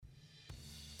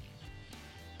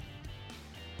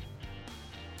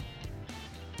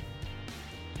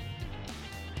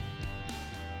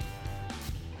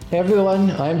Hey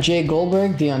everyone, I'm Jay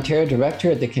Goldberg, the Ontario Director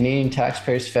at the Canadian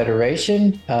Taxpayers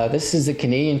Federation. This is the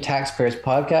Canadian Taxpayers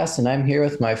Podcast, and I'm here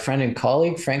with my friend and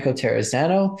colleague, Franco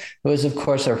Terrazzano, who is, of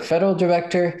course, our Federal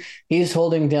Director. He's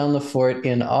holding down the fort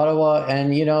in Ottawa.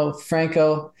 And,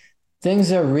 Franco,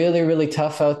 things are really, really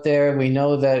tough out there. We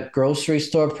know that grocery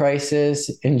store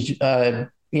prices, on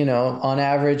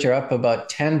average, are up about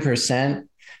 10%.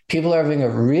 People are having a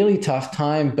really tough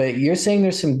time, but you're saying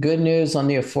there's some good news on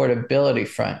the affordability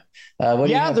front. What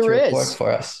do you have to report for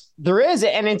us? There is,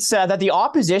 and it's that the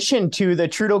opposition to the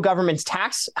Trudeau government's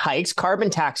tax hikes, carbon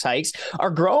tax hikes,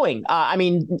 are growing.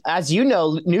 As you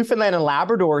know, Newfoundland and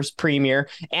Labrador's Premier,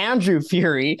 Andrew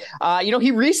Furey,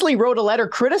 he recently wrote a letter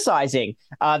criticizing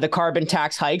the carbon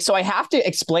tax hike. So I have to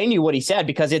explain to you what he said,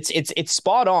 because it's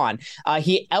spot on.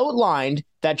 He outlined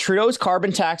that Trudeau's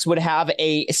carbon tax would have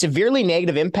a severely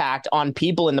negative impact on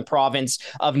people in the province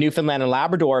of Newfoundland and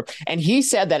Labrador. And he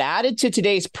said that added to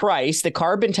today's price, the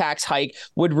carbon tax hike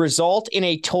would result in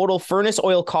a total furnace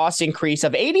oil cost increase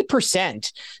of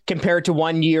 80% compared to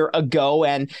 1 year ago.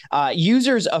 And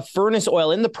users of furnace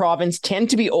oil in the province tend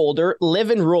to be older,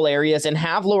 live in rural areas, and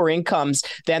have lower incomes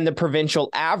than the provincial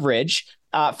average.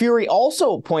 Furey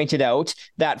also pointed out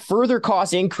that further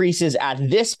cost increases at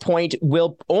this point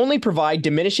will only provide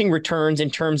diminishing returns in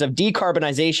terms of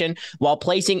decarbonization, while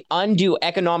placing undue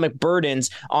economic burdens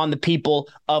on the people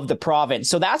of the province.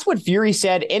 So that's what Furey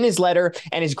said in his letter,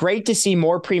 and it's great to see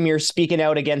more premiers speaking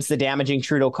out against the damaging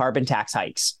Trudeau carbon tax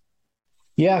hikes.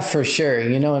 Yeah, for sure.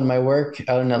 In my work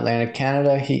out in Atlantic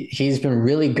Canada, he's been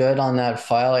really good on that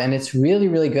file, and it's really,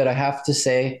 really good, I have to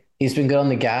say. He's been good on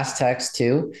the gas tax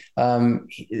too.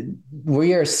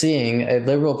 We are seeing a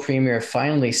Liberal Premier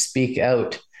finally speak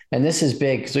out. And this is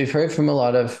big, because we've heard from a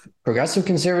lot of progressive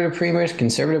conservative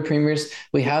premiers.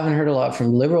 We haven't heard a lot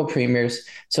from Liberal premiers.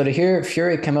 So to hear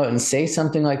Furey come out and say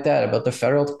something like that about the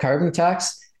federal carbon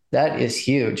tax, that is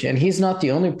huge. And he's not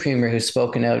the only premier who's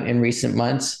spoken out in recent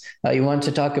months. You want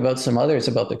to talk about some others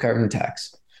about the carbon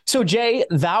tax. So, Jay,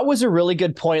 that was a really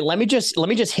good point. Let me just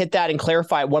hit that and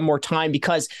clarify it one more time,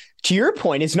 because to your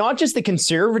point, it's not just the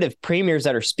conservative premiers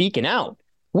that are speaking out.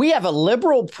 We have a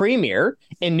Liberal premier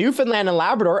in Newfoundland and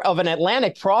Labrador of an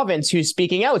Atlantic province who's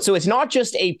speaking out. So it's not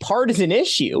just a partisan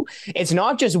issue. It's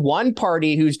not just one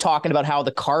party who's talking about how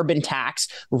the carbon tax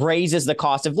raises the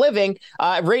cost of living.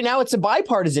 Right now, it's a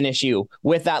bipartisan issue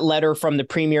with that letter from the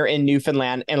premier in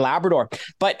Newfoundland and Labrador.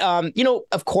 But,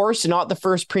 of course, not the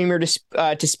first premier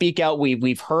to speak out.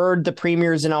 We've heard the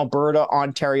premiers in Alberta,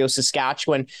 Ontario,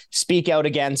 Saskatchewan speak out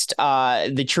against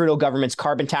the Trudeau government's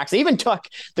carbon tax. They even took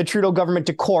the Trudeau government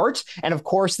to court. And of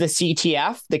course, the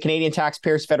CTF, the Canadian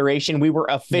Taxpayers Federation, we were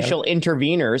official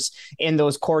interveners in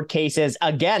those court cases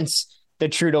against the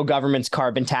Trudeau government's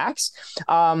carbon tax.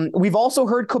 We've also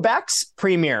heard Quebec's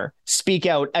premier speak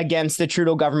out against the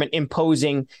Trudeau government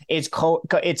imposing its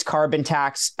carbon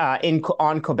tax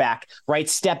on Quebec, right?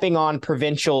 Stepping on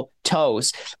provincial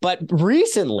toes. But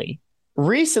recently,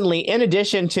 in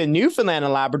addition to Newfoundland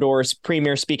and Labrador's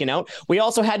premier speaking out, we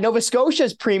also had Nova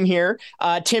Scotia's premier,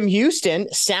 Tim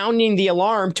Houston, sounding the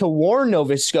alarm to warn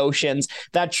Nova Scotians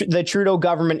that the Trudeau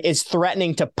government is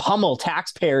threatening to pummel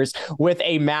taxpayers with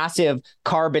a massive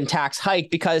carbon tax hike.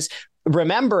 Because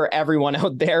remember, everyone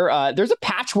out there, there's a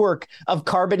patchwork of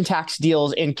carbon tax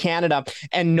deals in Canada,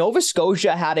 and Nova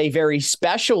Scotia had a very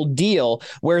special deal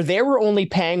where they were only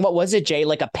paying, what was it, Jay,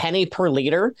 like a penny per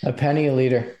liter? A penny a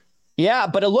liter. Yeah,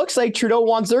 but it looks like Trudeau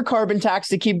wants their carbon tax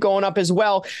to keep going up as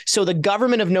well. So the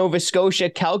government of Nova Scotia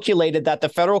calculated that the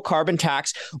federal carbon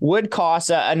tax would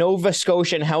cost a Nova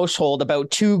Scotian household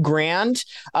about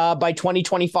 $2,000 by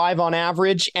 2025 on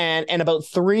average, and about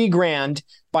 $3,000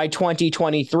 by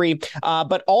 2023.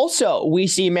 But also, we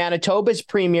see Manitoba's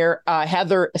premier,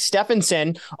 Heather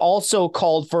Stefanson, also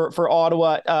called for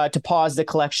Ottawa to pause the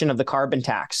collection of the carbon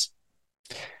tax.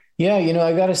 Yeah,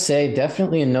 I got to say,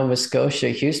 definitely in Nova Scotia,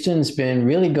 Houston's been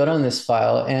really good on this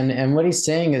file. And what he's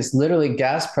saying is literally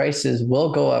gas prices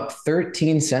will go up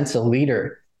 13 cents a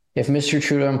liter if Mr.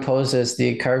 Trudeau imposes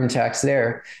the carbon tax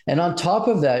there. And on top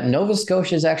of that, Nova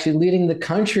Scotia is actually leading the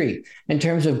country in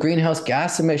terms of greenhouse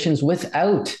gas emissions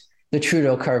without the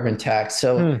Trudeau carbon tax.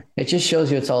 So it just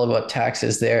shows you it's all about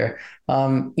taxes there.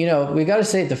 We got to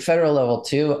say at the federal level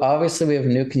too, obviously we have a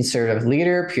new conservative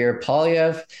leader, Pierre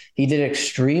Poilievre. He did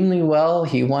extremely well.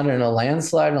 He won in a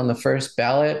landslide on the first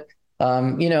ballot.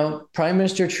 Prime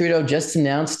Minister Trudeau just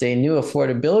announced a new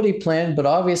affordability plan, but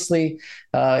obviously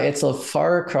it's a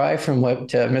far cry from what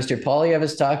Mr. Poilievre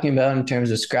is talking about in terms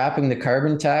of scrapping the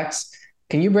carbon tax.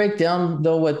 Can you break down,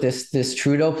 though, what this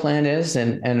Trudeau plan is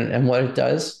and what it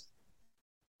does?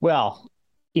 Well,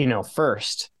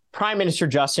 first, Prime Minister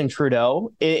Justin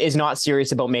Trudeau is not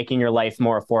serious about making your life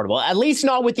more affordable, at least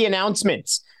not with the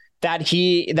announcements that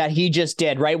he just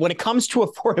did, right? When it comes to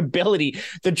affordability,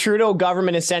 the Trudeau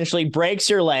government essentially breaks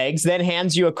your legs, then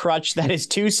hands you a crutch that is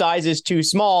 2 sizes too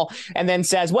small, and then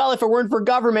says, well, if it weren't for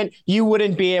government, you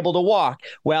wouldn't be able to walk.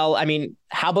 Well, I mean,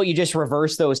 how about you just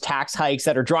reverse those tax hikes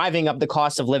that are driving up the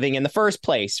cost of living in the first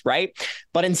place, right?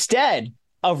 But instead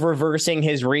of reversing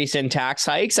his recent tax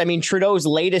hikes, I mean, Trudeau's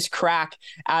latest crack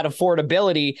at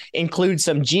affordability includes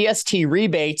some GST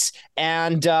rebates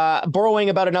and borrowing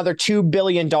about another $2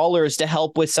 billion to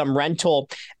help with some rent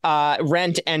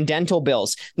and dental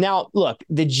bills. Now, look,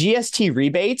 the GST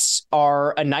rebates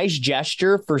are a nice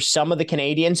gesture for some of the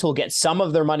Canadians who will get some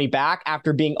of their money back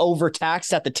after being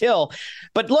overtaxed at the till.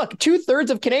 But look,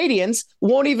 2/3 of Canadians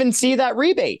won't even see that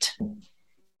rebate.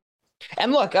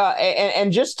 And look,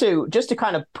 and just to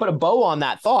kind of put a bow on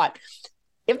that thought,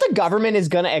 if the government is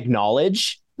going to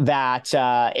acknowledge that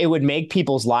it would make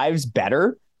people's lives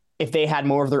better if they had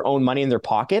more of their own money in their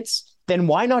pockets, then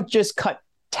why not just cut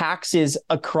taxes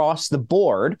across the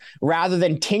board rather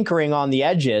than tinkering on the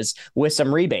edges with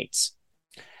some rebates?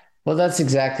 Well, that's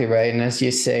exactly right. And as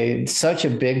you say, such a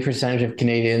big percentage of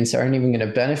Canadians aren't even going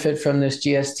to benefit from this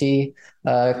GST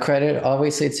credit.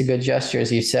 Obviously, it's a good gesture,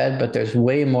 as you said, but there's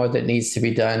way more that needs to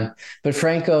be done. But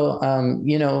Franco,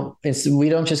 we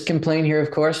don't just complain here, of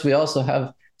course. We also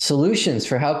have solutions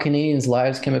for how Canadians'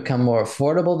 lives can become more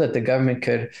affordable that the government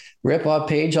could rip a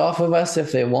page off of us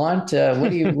if they want. What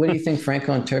do you think,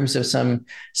 Franco, in terms of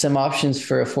some options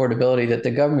for affordability that the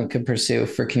government could pursue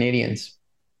for Canadians?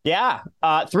 Yeah.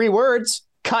 3 words: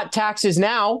 cut taxes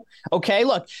now. Okay,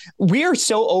 look, we are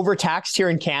so overtaxed here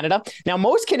in Canada. Now,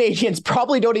 most Canadians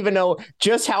probably don't even know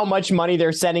just how much money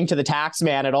they're sending to the tax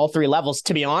man at all 3 levels.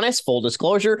 To be honest, full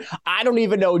disclosure, I don't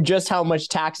even know just how much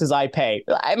taxes I pay.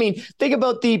 I mean, think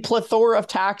about the plethora of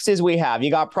taxes we have. You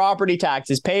got property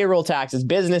taxes, payroll taxes,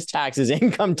 business taxes,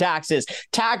 income taxes,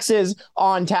 taxes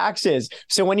on taxes.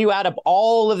 So when you add up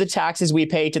all of the taxes we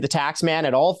pay to the tax man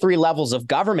at all 3 levels of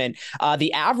government,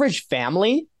 the average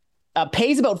family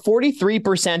pays about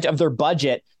 43% of their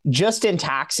budget just in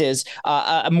taxes,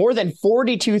 more than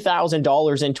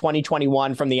 $42,000 in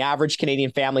 2021 from the average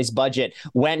Canadian family's budget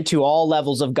went to all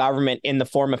levels of government in the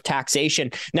form of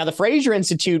taxation. Now, the Fraser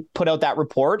Institute put out that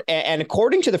report, and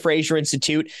according to the Fraser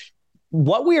Institute,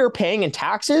 what we are paying in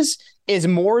taxes is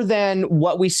more than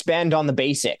what we spend on the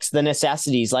basics, the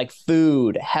necessities like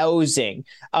food, housing,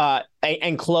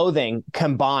 and clothing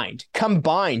combined,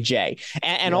 Jay.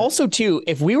 And also, too,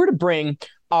 if we were to bring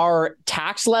our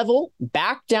tax level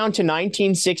back down to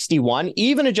 1961,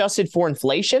 even adjusted for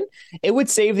inflation, it would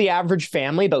save the average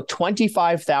family about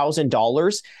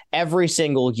 $25,000 every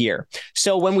single year.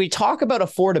 So when we talk about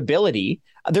affordability,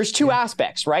 there's 2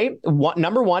 aspects, right?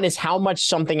 Number 1 is how much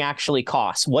something actually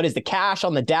costs. What is the cash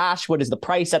on the dash? What is the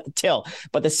price at the till?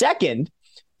 But the second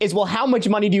is, well, how much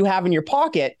money do you have in your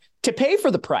pocket to pay for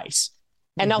the price?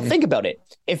 And now think about it.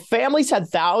 If families had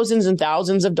thousands and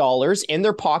thousands of dollars in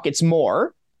their pockets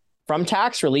more from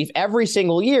tax relief every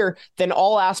single year, then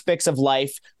all aspects of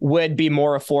life would be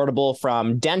more affordable,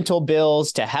 from dental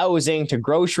bills to housing to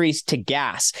groceries to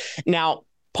gas. Now,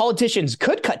 politicians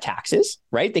could cut taxes,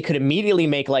 right? They could immediately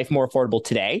make life more affordable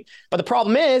today. But the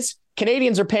problem is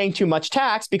Canadians are paying too much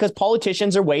tax because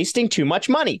politicians are wasting too much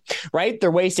money, right? They're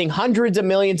wasting hundreds of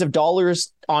millions of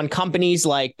dollars on companies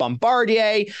like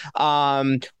Bombardier,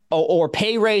 or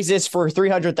pay raises for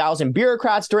 300,000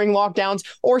 bureaucrats during lockdowns,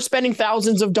 or spending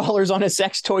thousands of dollars on a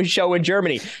sex toy show in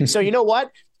Germany. So you know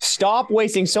what? Stop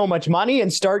wasting so much money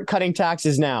and start cutting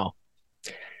taxes now.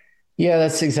 Yeah,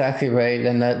 that's exactly right.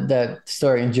 And that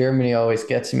story in Germany always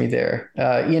gets me there.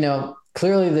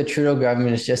 Clearly the Trudeau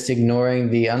government is just ignoring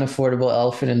the unaffordable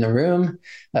elephant in the room.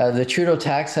 The Trudeau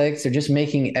tax hikes are just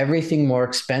making everything more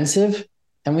expensive.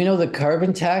 And we know the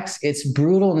carbon tax, it's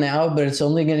brutal now, but it's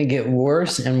only going to get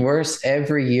worse and worse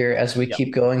every year as we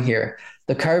keep going here.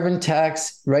 The carbon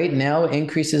tax right now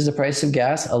increases the price of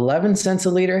gas 11 cents a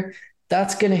liter.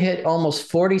 That's going to hit almost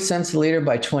 40 cents a liter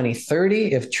by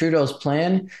 2030 if Trudeau's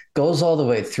plan goes all the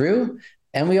way through.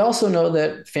 And we also know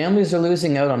that families are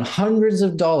losing out on hundreds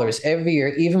of dollars every year,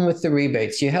 even with the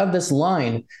rebates. You have this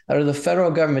line out of the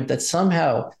federal government that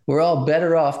somehow we're all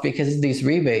better off because of these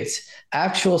rebates.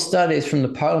 Actual studies from the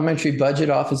Parliamentary Budget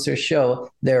Office show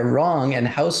they're wrong, and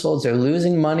households are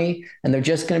losing money, and they're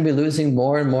just going to be losing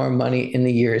more and more money in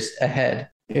the years ahead.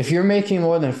 If you're making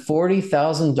more than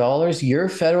 $40,000, your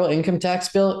federal income tax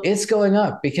bill, it's going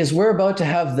up because we're about to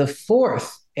have the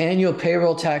 4th annual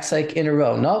payroll tax hike in a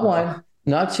row. Not one,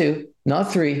 not two,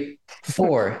 not three,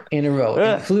 four in a row,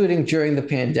 including during the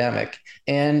pandemic.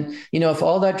 And, if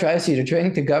all that drives you to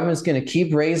drink, the government's going to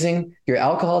keep raising your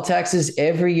alcohol taxes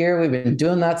every year. We've been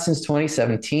doing that since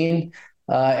 2017.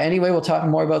 Anyway, we'll talk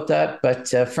more about that. But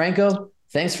Franco,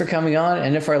 thanks for coming on.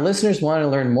 And if our listeners want to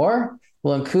learn more,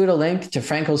 we'll include a link to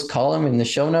Franco's column in the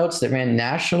show notes that ran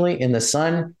nationally in The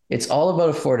Sun. It's all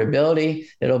about affordability.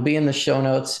 It'll be in the show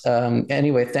notes.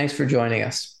 Anyway, thanks for joining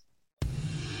us.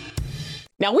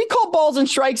 Now, we call balls and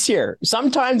strikes here.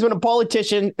 Sometimes when a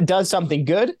politician does something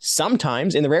good,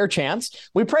 sometimes, in the rare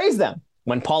chance, we praise them.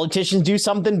 When politicians do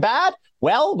something bad,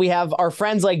 well, we have our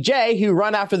friends like Jay who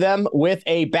run after them with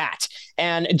a bat.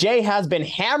 And Jay has been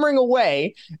hammering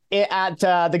away at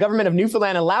the government of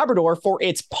Newfoundland and Labrador for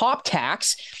its pop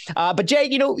tax. But Jay,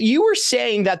 you were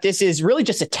saying that this is really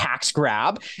just a tax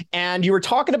grab. And you were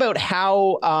talking about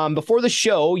how before the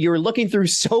show, you were looking through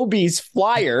Sobeys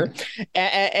flyer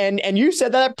and you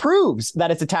said that proves that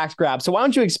it's a tax grab. So why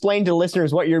don't you explain to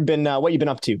listeners what you've been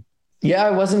up to? Yeah,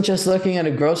 I wasn't just looking at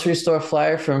a grocery store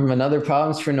flyer from another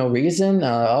province for no reason.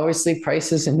 Obviously,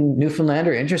 prices in Newfoundland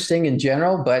are interesting in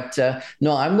general, but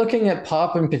no, I'm looking at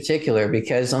pop in particular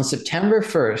because on September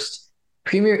 1st,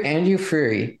 Premier Andrew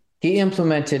Furey, he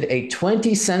implemented a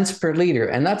 20 cents per liter,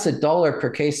 and that's $1 per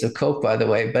case of Coke, by the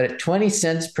way, but a 20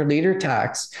 cents per liter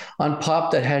tax on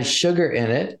pop that has sugar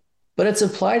in it, but it's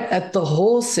applied at the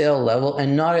wholesale level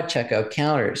and not at checkout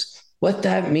counters. What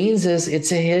that means is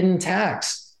it's a hidden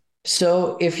tax.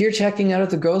 So if you're checking out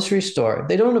at the grocery store,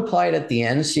 they don't apply it at the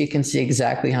end so you can see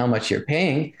exactly how much you're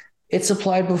paying. It's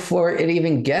applied before it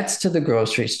even gets to the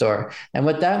grocery store. And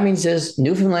what that means is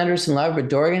Newfoundlanders and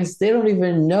Labradorians, they don't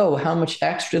even know how much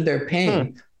extra they're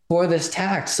paying for this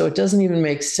tax. So it doesn't even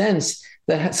make sense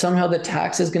that somehow the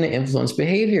tax is going to influence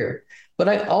behavior. But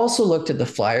I also looked at the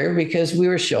flyer because we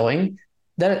were showing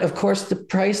that, of course, the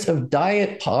price of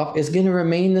diet pop is going to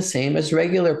remain the same as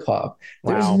regular pop.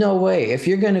 Wow. There's no way. If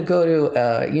you're going to go to,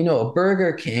 a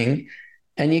Burger King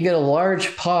and you get a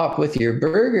large pop with your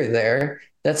burger there,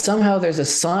 that somehow there's a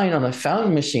sign on the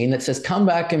fountain machine that says, come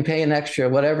back and pay an extra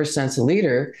whatever cents a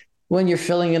liter when you're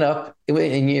filling it up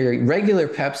in your regular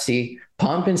Pepsi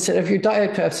pump instead of your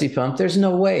diet Pepsi pump. There's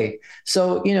no way.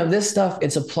 So, this stuff,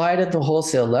 it's applied at the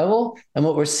wholesale level. And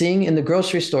what we're seeing in the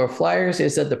grocery store flyers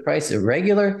is that the price of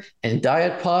regular and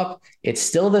diet pop, it's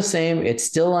still the same. It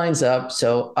still lines up.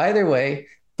 So either way,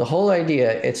 the whole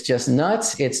idea, it's just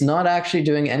nuts. It's not actually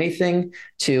doing anything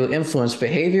to influence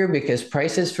behavior because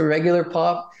prices for regular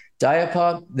pop, diet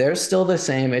pop, they're still the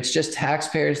same. It's just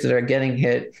taxpayers that are getting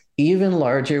hit even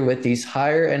larger with these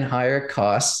higher and higher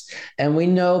costs. And we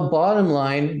know, bottom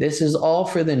line, this is all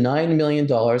for the $9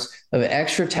 million of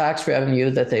extra tax revenue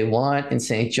that they want in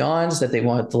St. John's, that they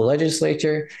want the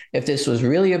legislature. If this was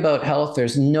really about health,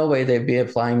 there's no way they'd be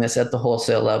applying this at the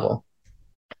wholesale level.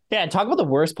 Yeah, talk about the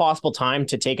worst possible time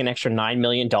to take an extra $9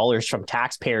 million from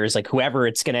taxpayers, like whoever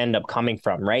it's going to end up coming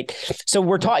from, right? So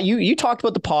we're you talked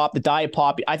about the pop, the diet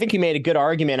pop. I think you made a good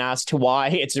argument as to why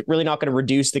it's really not going to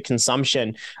reduce the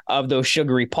consumption of those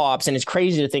sugary pops. And it's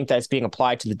crazy to think that it's being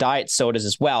applied to the diet sodas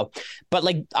as well. But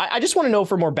I just want to know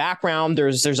for more background,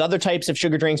 there's other types of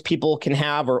sugar drinks people can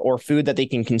have or food that they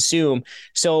can consume.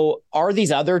 So are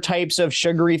these other types of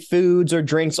sugary foods or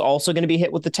drinks also going to be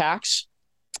hit with the tax?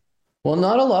 Well,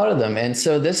 not a lot of them. And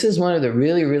so this is one of the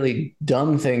really, really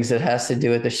dumb things that has to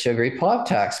do with the sugary pop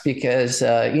tax, because,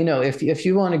 if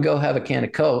you want to go have a can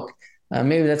of Coke,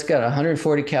 maybe that's got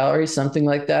 140 calories, something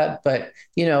like that. But,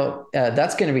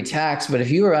 that's going to be taxed. But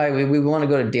if you or I, we want to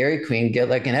go to Dairy Queen, get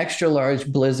like an extra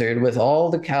large Blizzard with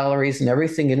all the calories and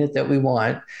everything in it that we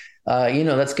want,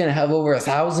 that's going to have over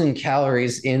 1,000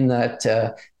 calories in that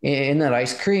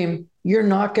ice cream. You're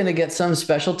not going to get some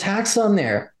special tax on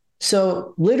there.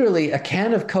 So literally a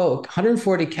can of Coke,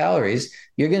 140 calories,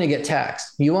 you're going to get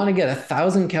taxed. You want to get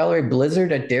 1,000 calorie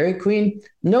Blizzard at Dairy Queen?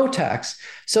 No tax.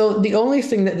 So the only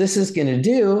thing that this is going to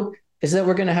do is that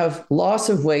we're going to have loss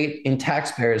of weight in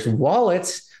taxpayers'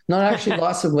 wallets, not actually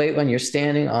loss of weight when you're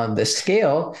standing on the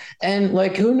scale. And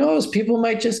who knows, people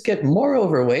might just get more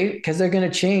overweight because they're going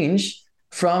to change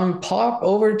from pop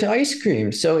over to ice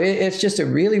cream. So it's just a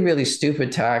really, really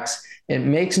stupid tax. It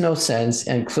makes no sense.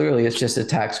 And clearly it's just a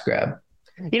tax grab.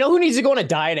 You know who needs to go on a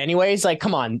diet anyways?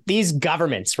 Come on, these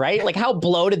governments, right? How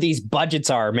bloated these budgets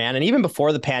are, man. And even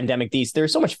before the pandemic,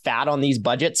 there's so much fat on these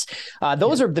budgets.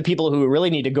 Those are the people who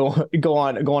really need to go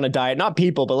on a diet. Not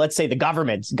people, but let's say the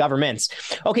governments.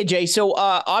 Okay, Jay. So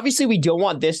obviously we don't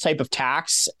want this type of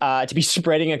tax to be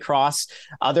spreading across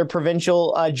other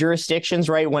provincial jurisdictions,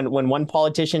 right? When one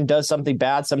politician does something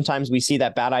bad, sometimes we see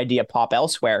that bad idea pop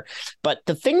elsewhere. But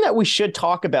the thing that we should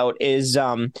talk about is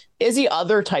is the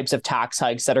other types of tax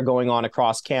hikes that are going on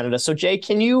across Canada. So Jay,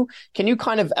 can you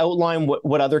kind of outline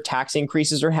what other tax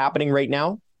increases are happening right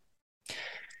now?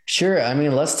 Sure. I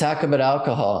mean, let's talk about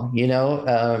alcohol.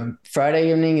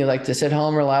 Friday evening, you like to sit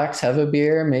home, relax, have a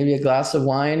beer, maybe a glass of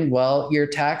wine. Well, your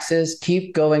taxes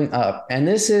keep going up. And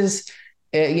this is,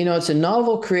 it's a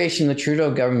novel creation the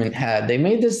Trudeau government had. They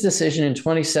made this decision in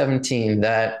 2017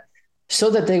 so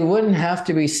that they wouldn't have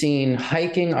to be seen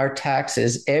hiking our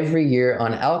taxes every year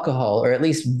on alcohol, or at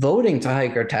least voting to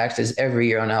hike our taxes every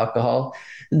year on alcohol.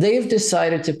 They've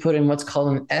decided to put in what's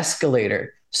called an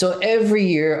escalator. So every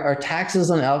year, our taxes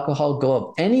on alcohol go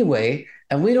up anyway,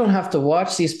 and we don't have to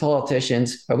watch these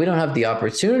politicians, or we don't have the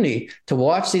opportunity to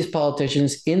watch these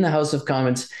politicians in the House of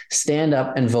Commons stand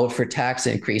up and vote for tax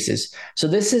increases. So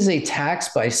this is a tax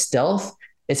by stealth.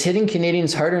 It's hitting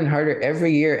Canadians harder and harder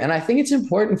every year. And I think it's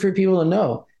important for people to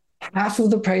know half of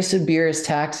the price of beer is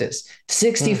taxes.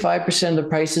 65% of the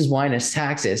price is wine is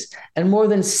taxes. And more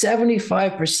than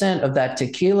 75% of that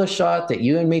tequila shot that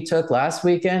you and me took last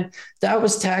weekend, that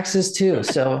was taxes too.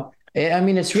 So, I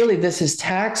mean, this is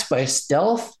tax by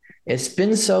stealth. It's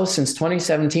been so since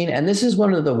 2017. And this is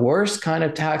one of the worst kind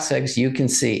of tax hikes you can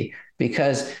see,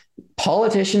 because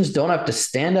politicians don't have to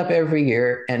stand up every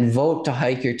year and vote to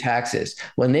hike your taxes.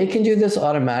 When they can do this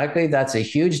automatically, that's a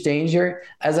huge danger.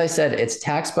 As I said, it's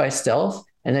tax by stealth,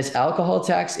 and this alcohol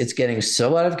tax, it's getting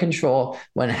so out of control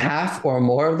when half or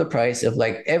more of the price of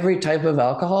like every type of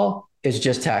alcohol is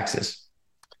just taxes.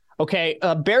 Okay,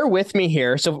 bear with me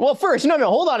here. So, well, first, no,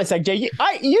 hold on a sec, Jay.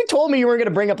 You told me you were going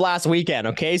to bring up last weekend,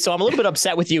 okay? So I'm a little bit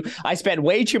upset with you. I spent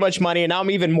way too much money, and now I'm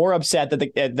even more upset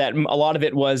that a lot of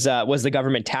it was the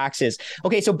government taxes.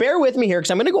 Okay, so bear with me here,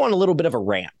 because I'm going to go on a little bit of a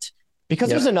rant, because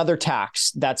there's another tax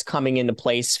that's coming into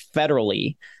place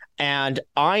federally, and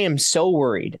I am so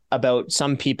worried about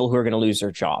some people who are going to lose their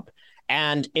job.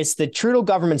 And it's the Trudeau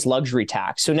government's luxury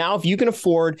tax. So now if you can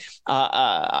afford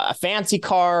a fancy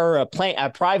car, a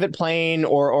private plane,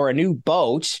 or a new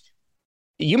boat,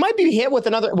 you might be hit with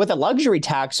a luxury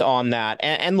tax on that.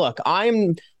 And look,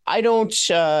 I don't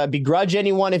begrudge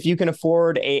anyone if you can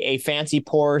afford a fancy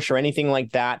Porsche or anything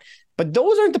like that. But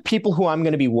those aren't the people who I'm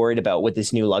going to be worried about with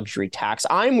this new luxury tax.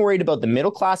 I'm worried about the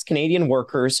middle-class Canadian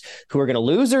workers who are going to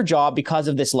lose their job because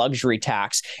of this luxury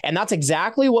tax. And that's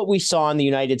exactly what we saw in the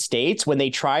United States when they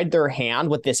tried their hand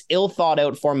with this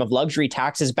ill-thought-out form of luxury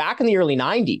taxes back in the early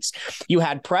 90s. You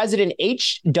had President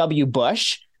H.W.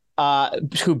 Bush,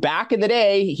 who back in the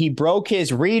day, he broke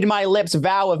his read my lips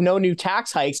vow of no new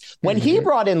tax hikes when he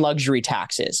brought in luxury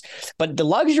taxes. But the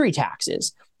luxury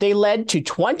taxes, they led to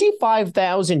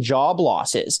 25,000 job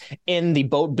losses in the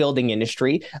boat building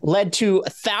industry, led to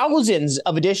thousands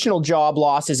of additional job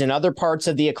losses in other parts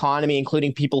of the economy,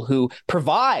 including people who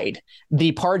provide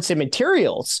the parts and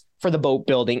materials for the boat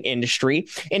building industry.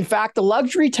 In fact, the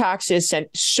luxury taxes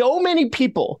sent so many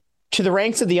people to the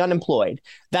ranks of the unemployed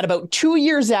that about 2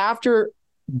 years after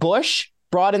Bush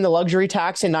brought in the luxury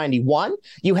tax in 91,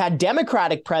 you had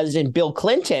Democratic President Bill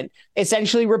Clinton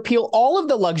essentially repeal all of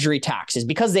the luxury taxes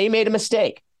because they made a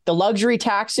mistake. The luxury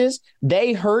taxes,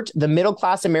 they hurt the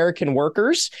middle-class American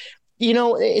workers.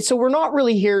 So we're not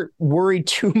really here worried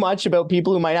too much about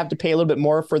people who might have to pay a little bit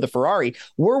more for the Ferrari.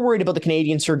 We're worried about the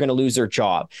Canadians who are going to lose their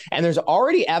job. And there's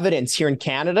already evidence here in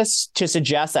Canada to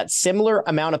suggest that similar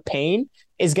amount of pain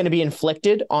is going to be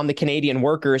inflicted on the Canadian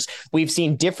workers. We've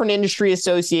seen different industry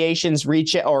associations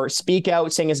reach or speak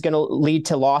out saying it's going to lead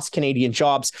to lost Canadian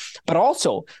jobs. But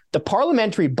also the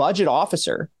Parliamentary Budget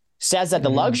Officer says that the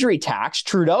luxury tax,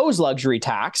 Trudeau's luxury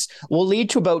tax, will lead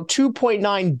to about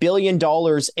 $2.9 billion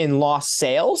in lost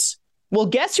sales. Well,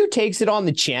 guess who takes it on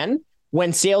the chin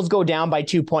when sales go down by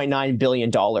 $2.9 billion?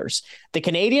 The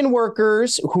Canadian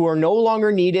workers who are no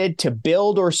longer needed to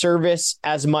build or service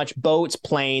as much boats,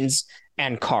 planes,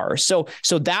 and cars. So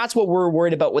that's what we're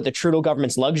worried about with the Trudeau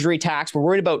government's luxury tax. We're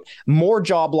worried about more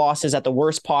job losses at the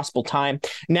worst possible time.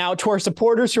 Now, to our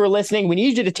supporters who are listening, we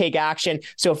need you to take action.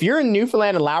 So if you're in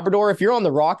Newfoundland and Labrador, if you're on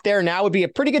the Rock there, now would be a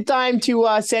pretty good time to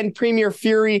send Premier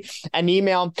Furey an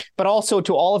email. But also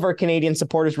to all of our Canadian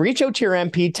supporters, reach out to your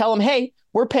MP, tell them, hey,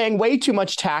 we're paying way too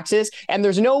much taxes, and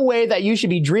there's no way that you should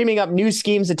be dreaming up new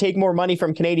schemes to take more money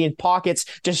from Canadian pockets.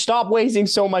 Just stop wasting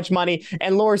so much money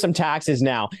and lower some taxes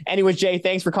now. Anyways, Jay,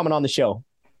 thanks for coming on the show.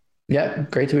 Yeah,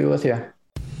 great to be with you.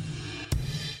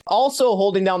 Also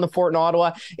holding down the fort in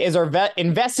Ottawa is our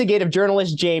investigative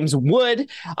journalist, James Wood.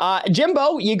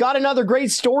 Jimbo, you got another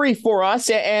great story for us.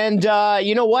 And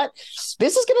you know what?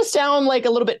 This is going to sound like a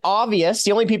little bit obvious.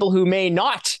 The only people who may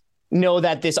not know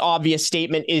that this obvious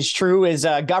statement is true is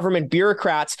government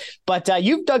bureaucrats. But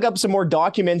you've dug up some more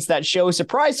documents that show,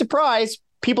 surprise, surprise,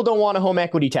 people don't want a home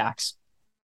equity tax.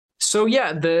 So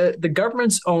yeah, the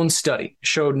government's own study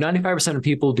showed 95% of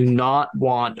people do not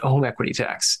want a home equity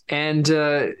tax. And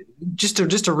just to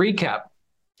recap,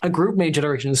 a group made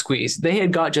Generation Squeeze. They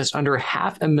had got just under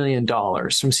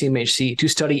 $500,000 from CMHC to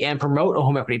study and promote a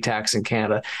home equity tax in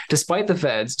Canada, despite the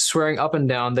feds swearing up and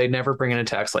down they'd never bring in a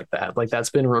tax like that. Like,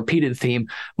 that's been a repeated theme.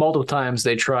 Multiple times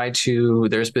they try to,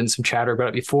 there's been some chatter about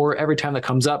it before. Every time that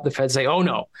comes up, the feds say, oh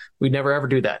no, we'd never ever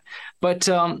do that. But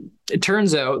it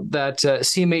turns out that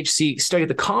CMHC studied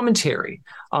the commentary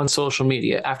on social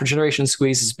media after Generation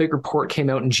Squeeze's big report came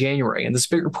out in January. And this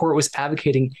big report was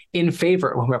advocating in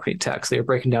favor of home equity tax. They were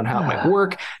breaking down how it might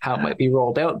work, how it might be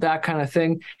rolled out, that kind of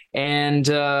thing. And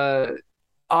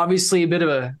obviously a bit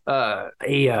of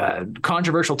a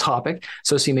controversial topic.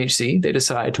 So CMHC, they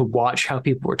decided to watch how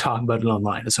people were talking about it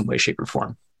online in some way, shape, or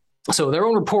form. So their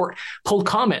own report pulled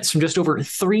comments from just over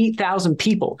 3,000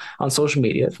 people on social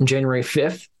media from January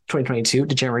 5th, 2022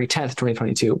 to January 10th,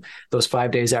 2022, those 5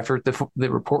 days after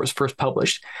the report was first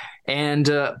published. And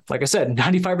like I said,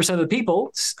 95% of the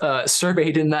people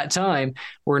surveyed in that time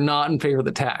were not in favor of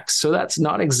the tax. So that's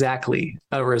not exactly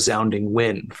a resounding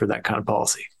win for that kind of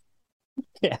policy.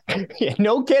 Yeah,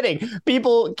 no kidding.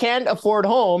 People can't afford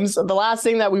homes. The last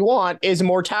thing that we want is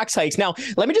more tax hikes. Now,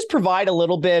 let me just provide a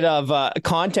little bit of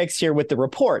context here with the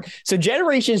report. So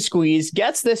Generation Squeeze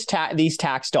gets these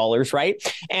tax dollars, right?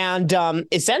 And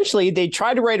essentially, they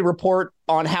try to write a report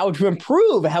on how to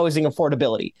improve housing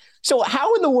affordability. So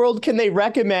how in the world can they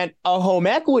recommend a home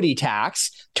equity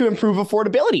tax to improve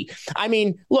affordability? I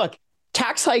mean, look,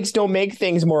 tax hikes don't make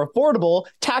things more affordable.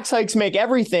 Tax hikes make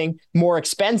everything more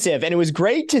expensive. And it was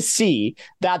great to see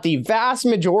that the vast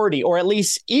majority, or at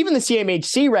least even the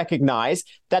CMHC, recognized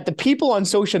that the people on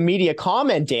social media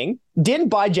commenting didn't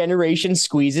buy Generation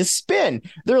Squeeze's spin.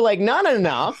 They're like,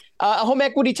 no. A home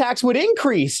equity tax would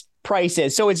increase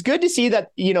prices. So it's good to see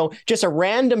that, just a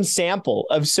random sample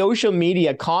of social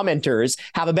media commenters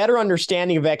have a better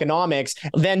understanding of economics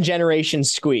than Generation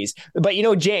Squeeze. But,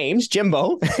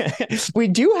 Jimbo, we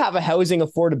do have a housing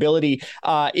affordability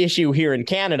issue here in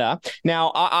Canada.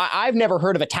 Now, I've never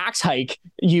heard of a tax hike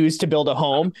used to build a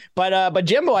home, but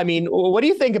Jimbo, I mean, what do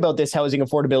you think about this housing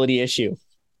affordability issue?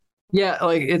 Yeah,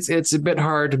 like it's a bit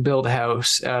hard to build a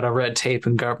house out of red tape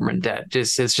and government debt.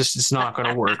 It's not going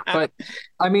to work. But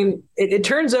I mean, it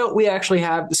turns out we actually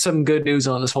have some good news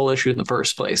on this whole issue in the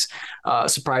first place,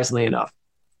 surprisingly enough.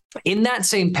 In that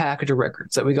same package of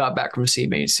records that we got back from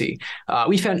CMHC,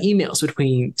 we found emails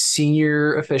between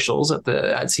senior officials at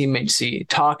CMHC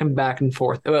talking back and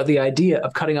forth about the idea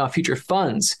of cutting off future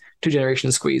funds to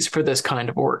Generation Squeeze for this kind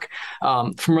of work.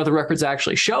 From what the records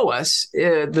actually show us,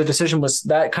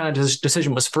 that kind of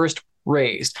decision was first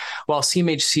raised while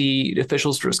CMHC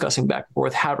officials were discussing back and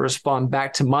forth how to respond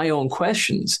back to my own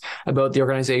questions about the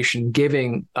organization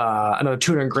giving another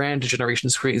 $200,000 to Generation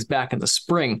Squeeze back in the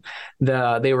spring.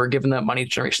 They were giving that money to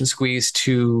Generation Squeeze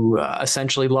to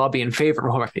essentially lobby in favor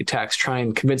of home equity tax, try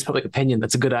and convince public opinion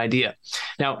that's a good idea.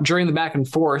 Now, during the back and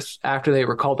forth, after they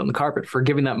were called on the carpet for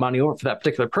giving that money over for that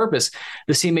particular purpose,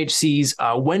 the CMHC's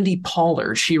Wendy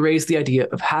Pollard, she raised the idea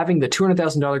of having the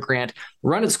 $200,000 grant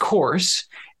run its course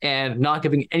and not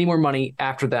giving any more money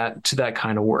after that to that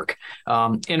kind of work.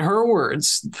 In her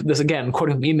words, this again,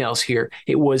 quoting from emails here,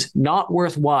 it was not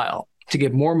worthwhile to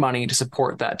give more money to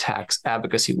support that tax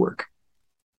advocacy work.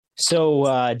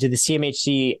 So did the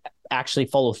CMHC actually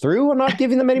follow through on not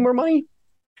giving them any more money?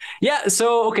 Yeah.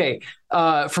 So, okay.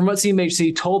 From what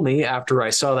CMHC told me after I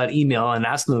saw that email and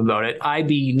asked them about it, I'd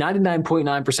be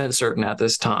 99.9% certain at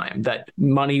this time that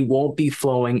money won't be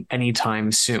flowing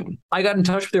anytime soon. I got in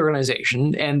touch with the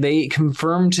organization and they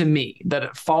confirmed to me that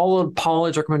it followed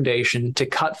Pollard's recommendation to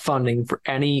cut funding for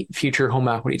any future home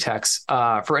equity tax,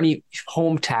 for any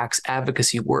home tax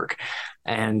advocacy work.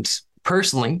 And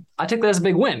personally, I take that as a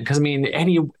big win because, I mean,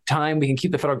 any time we can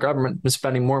keep the federal government from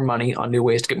spending more money on new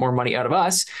ways to get more money out of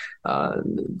us,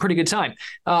 pretty good time.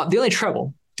 The only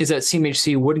trouble is that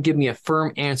CMHC wouldn't give me a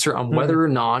firm answer on whether or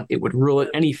not it would rule out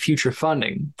any future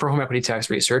funding for home equity tax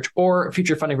research or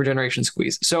future funding for Generation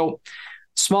Squeeze. So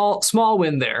small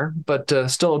win there, but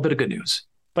still a bit of good news.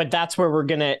 But that's where we're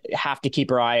going to have to keep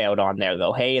our eye out on there,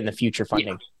 though, hey, in the future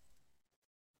funding.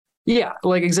 Yeah,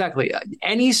 like exactly.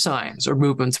 Any signs or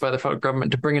movements by the federal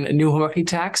government to bring in a new home equity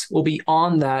tax will be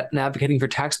on that and advocating for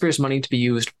taxpayers' money to be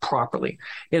used properly.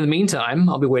 In the meantime,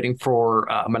 I'll be waiting for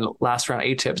my last round of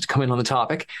ATIPs to come in on the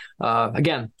topic.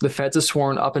 Again, the feds have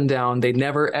sworn up and down they'd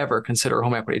never, ever consider a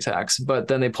home equity tax, but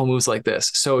then they pull moves like this.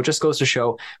 So it just goes to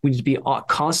show we need to be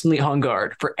constantly on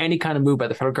guard for any kind of move by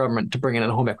the federal government to bring in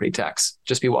a home equity tax.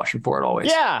 Just be watching for it always.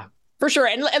 Yeah. For sure.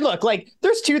 And look, like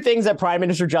there's two things that Prime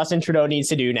Minister Justin Trudeau needs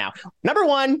to do now. Number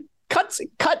one, cut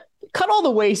cut all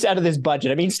the waste out of this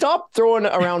budget. I mean, stop throwing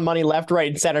around money left,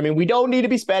 right, and center. I mean, we don't need to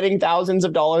be spending thousands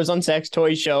of dollars on sex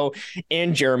toy show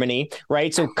in Germany,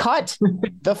 right? So cut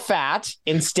the fat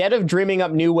instead of dreaming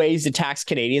up new ways to tax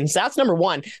Canadians. That's number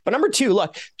one. But number two,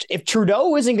 look, if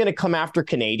Trudeau isn't going to come after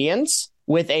Canadians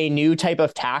with a new type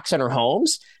of tax on our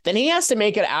homes, then he has to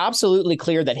make it absolutely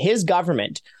clear that his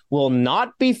government will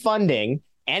not be funding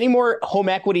any more home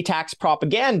equity tax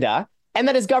propaganda, and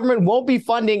that his government won't be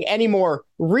funding any more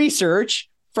research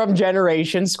from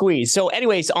Generation Squeeze. So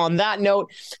anyways, on that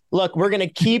note, look, we're going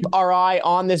to keep our eye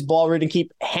on this ball route and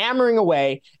keep hammering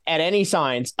away at any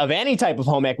signs of any type of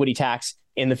home equity tax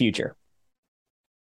in the future.